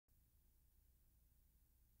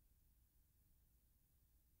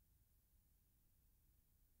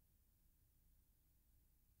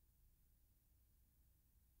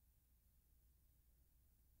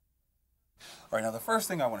All right, now the first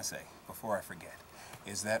thing I want to say before I forget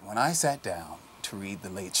is that when I sat down to read The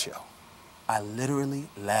Late Show, I literally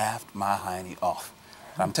laughed my hiney off.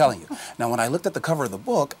 I'm telling you. Now, when I looked at the cover of the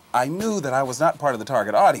book, I knew that I was not part of the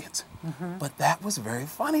target audience. But that was very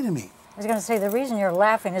funny to me. I was going to say, the reason you're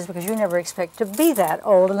laughing is because you never expect to be that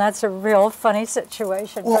old, and that's a real funny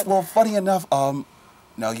situation. Well, funny enough,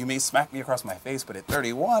 now you may smack me across my face, but at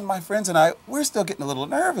 31, my friends and I, we're still getting a little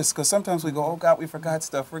nervous because sometimes we go, oh God, we forgot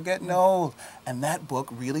stuff, we're getting old. And that book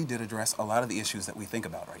really did address a lot of the issues that we think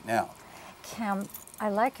about right now. Cam, I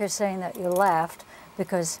like your saying that you laughed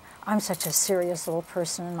because I'm such a serious little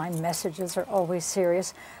person and my messages are always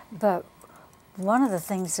serious. But one of the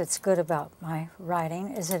things that's good about my writing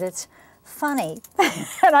is that it's funny.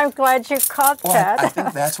 And I'm glad you caught that. I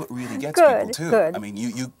think that's what really gets good, people too. Good. I mean,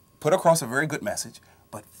 you put across a very good message,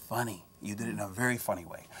 but funny. You did it in a very funny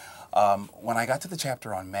way. When I got to the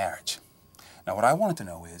chapter on marriage, now what I wanted to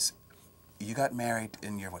know is, you got married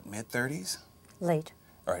in your, what, mid-30s? Late.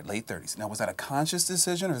 All right, late 30s. Now, was that a conscious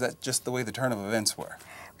decision, or is that just the way the turn of events were?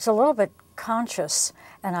 It's a little bit conscious,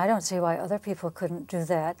 and I don't see why other people couldn't do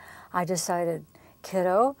that. I decided,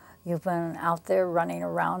 kiddo, you've been out there running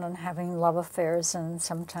around and having love affairs, and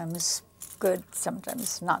sometimes good,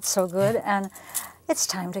 sometimes not so good, and it's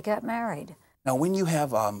time to get married. Now, when you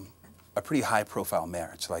have a pretty high-profile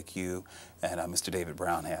marriage like you and Mr. David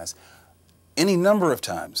Brown has, any number of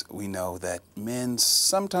times we know that men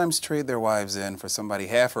sometimes trade their wives in for somebody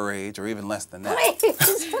half her age or even less than that. Please!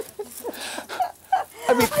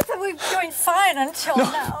 I thought we were doing fine until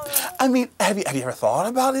now. I mean, have you ever thought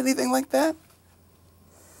about anything like that?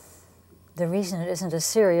 The reason it isn't a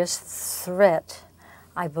serious threat,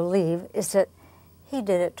 I believe, is that he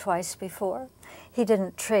did it twice before. He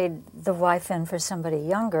didn't trade the wife in for somebody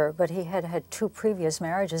younger, but he had had 2 previous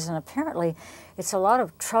marriages, and apparently it's a lot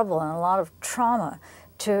of trouble and a lot of trauma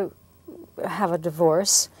to have a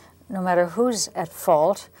divorce, no matter who's at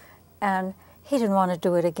fault, and he didn't want to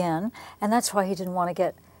do it again, and that's why he didn't want to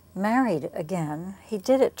get married again. He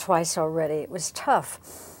did it twice already. It was tough,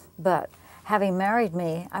 but having married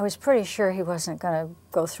me, I was pretty sure he wasn't going to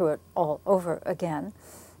go through it all over again.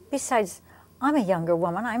 Besides, I'm a younger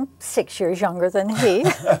woman. I'm 6 years younger than he.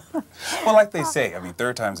 Well, like they say, I mean,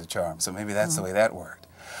 third time's a charm, so maybe that's the way that worked.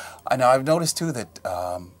 Now, I've noticed, too, that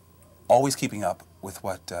always keeping up with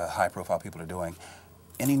what high-profile people are doing,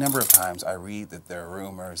 any number of times I read that there are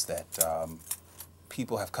rumors that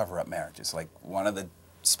people have cover-up marriages, like one of the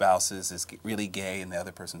spouses is really gay and the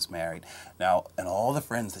other person's married. Now, and all the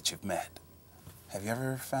friends that you've met, have you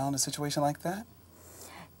ever found a situation like that?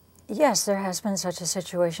 Yes, there has been such a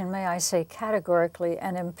situation. May I say categorically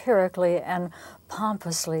and empirically and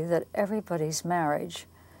pompously that everybody's marriage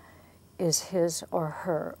is his or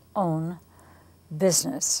her own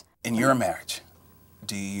business. In your marriage,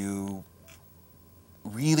 do you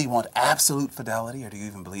really want absolute fidelity, or do you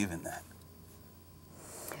even believe in that?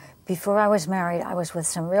 Before I was married, I was with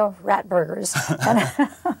some real ratburgers,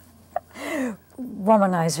 and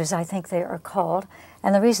womanizers, I think they are called.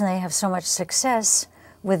 And the reason they have so much success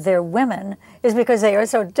with their women is because they are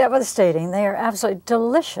so devastating. They are absolutely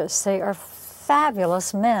delicious. They are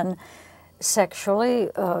fabulous men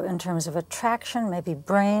sexually, in terms of attraction, maybe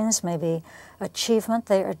brains, maybe achievement.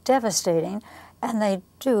 They are devastating, and they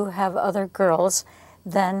do have other girls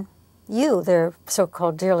than you. They're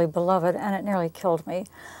so-called dearly beloved, and it nearly killed me.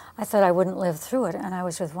 I thought I wouldn't live through it, and I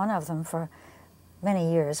was with one of them for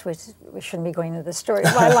many years. We shouldn't be going into the story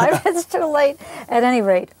of my life. It's too late. At any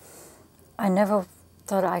rate, I never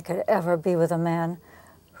thought I could ever be with a man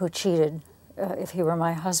who cheated if he were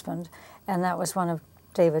my husband, and that was one of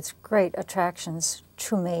David's great attractions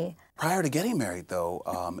to me. Prior to getting married, though,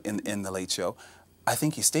 in The Late Show, I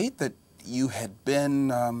think you state that you had been,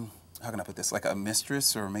 how can I put this, like a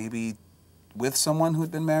mistress or maybe with someone who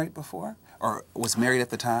had been married before? Or was married at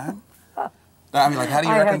the time? I mean, like, how do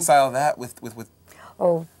you reconcile that with...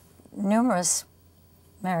 Oh, numerous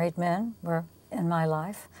married men were in my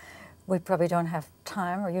life. We probably don't have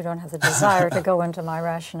time, or you don't have the desire to go into my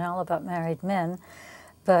rationale about married men.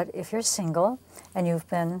 But if you're single and you've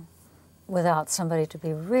been without somebody to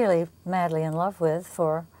be really madly in love with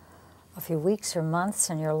for a few weeks or months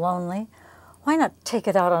and you're lonely, why not take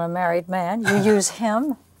it out on a married man? You use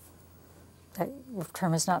him. That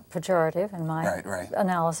term is not pejorative in my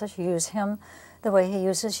analysis. You use him the way he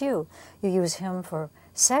uses you. You use him for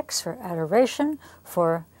sex, for adoration,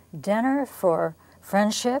 for dinner, for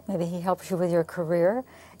friendship. Maybe he helps you with your career,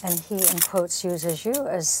 and he, in quotes, uses you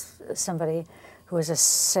as somebody who is a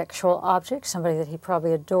sexual object, somebody that he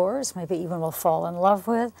probably adores, maybe even will fall in love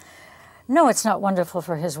with. No, it's not wonderful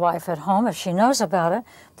for his wife at home if she knows about it.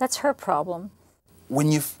 That's her problem. When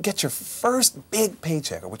you get your first big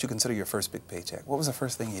paycheck, or what you consider your first big paycheck, what was the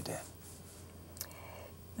first thing you did?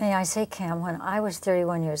 May I say, Cam, when I was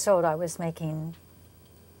 31 years old, I was making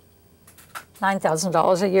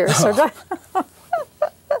 $9,000 a year. So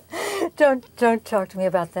don't talk to me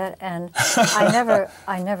about that. And I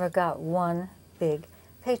never got one big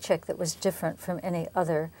paycheck that was different from any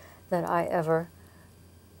other that I ever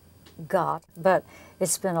got. But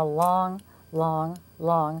it's been a long, long,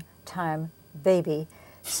 long time, baby,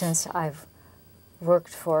 since I've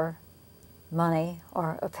worked for money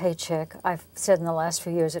or a paycheck. I've said in the last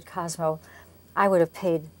few years at Cosmo, I would have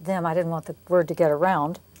paid them. I didn't want the word to get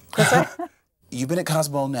around. You've been at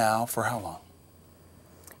Cosmo now for how long?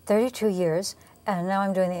 32 years, and now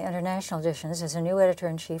I'm doing the international editions as a new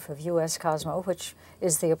editor-in-chief of U.S. Cosmo, which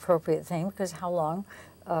is the appropriate thing, because how long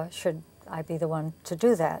should I be the one to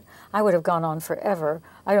do that? I would have gone on forever.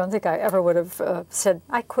 I don't think I ever would have said,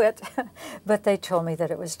 I quit. But they told me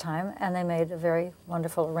that it was time, and they made a very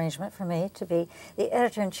wonderful arrangement for me to be the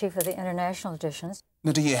editor-in-chief of the international editions.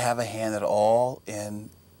 Now, do you have a hand at all in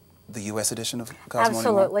the U.S. edition of Cosmo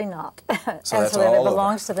Absolutely anymore? not. So that's Absolutely. all It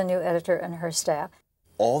belongs over. to the new editor and her staff.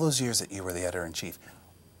 All those years that you were the editor-in-chief,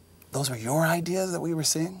 those were your ideas that we were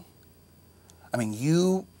seeing? I mean,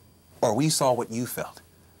 we saw what you felt.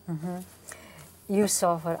 Mm-hmm. You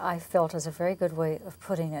saw what I felt is a very good way of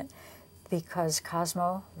putting it, because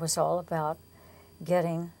Cosmo was all about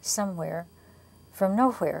getting somewhere from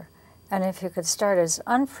nowhere. And if you could start as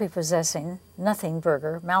unprepossessing, nothing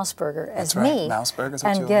burger, mouse burger, as That's right. me, Mouse burger's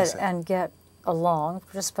what you always say. and get along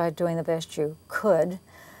just by doing the best you could,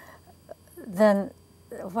 then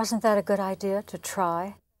wasn't that a good idea to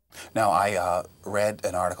try? Now, I read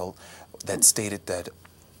an article that stated that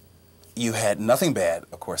you had nothing bad,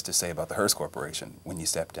 of course, to say about the Hearst Corporation when you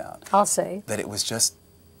stepped down. I'll say. That it was just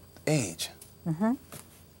age. Mm-hmm.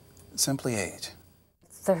 Simply age.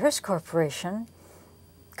 The Hearst Corporation,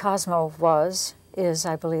 Cosmo is,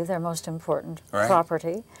 I believe, their most important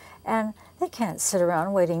property. And they can't sit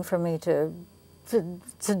around waiting for me to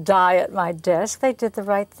die at my desk. They did the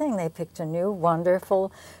right thing. They picked a new,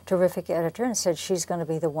 wonderful, terrific editor and said, she's going to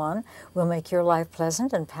be the one. We'll make your life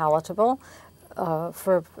pleasant and palatable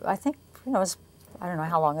for, I think, I don't know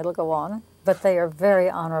how long it'll go on, but they are very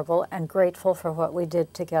honorable and grateful for what we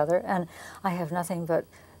did together, and I have nothing but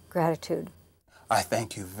gratitude. I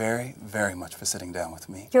thank you very, very much for sitting down with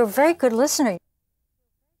me. You're a very good listener.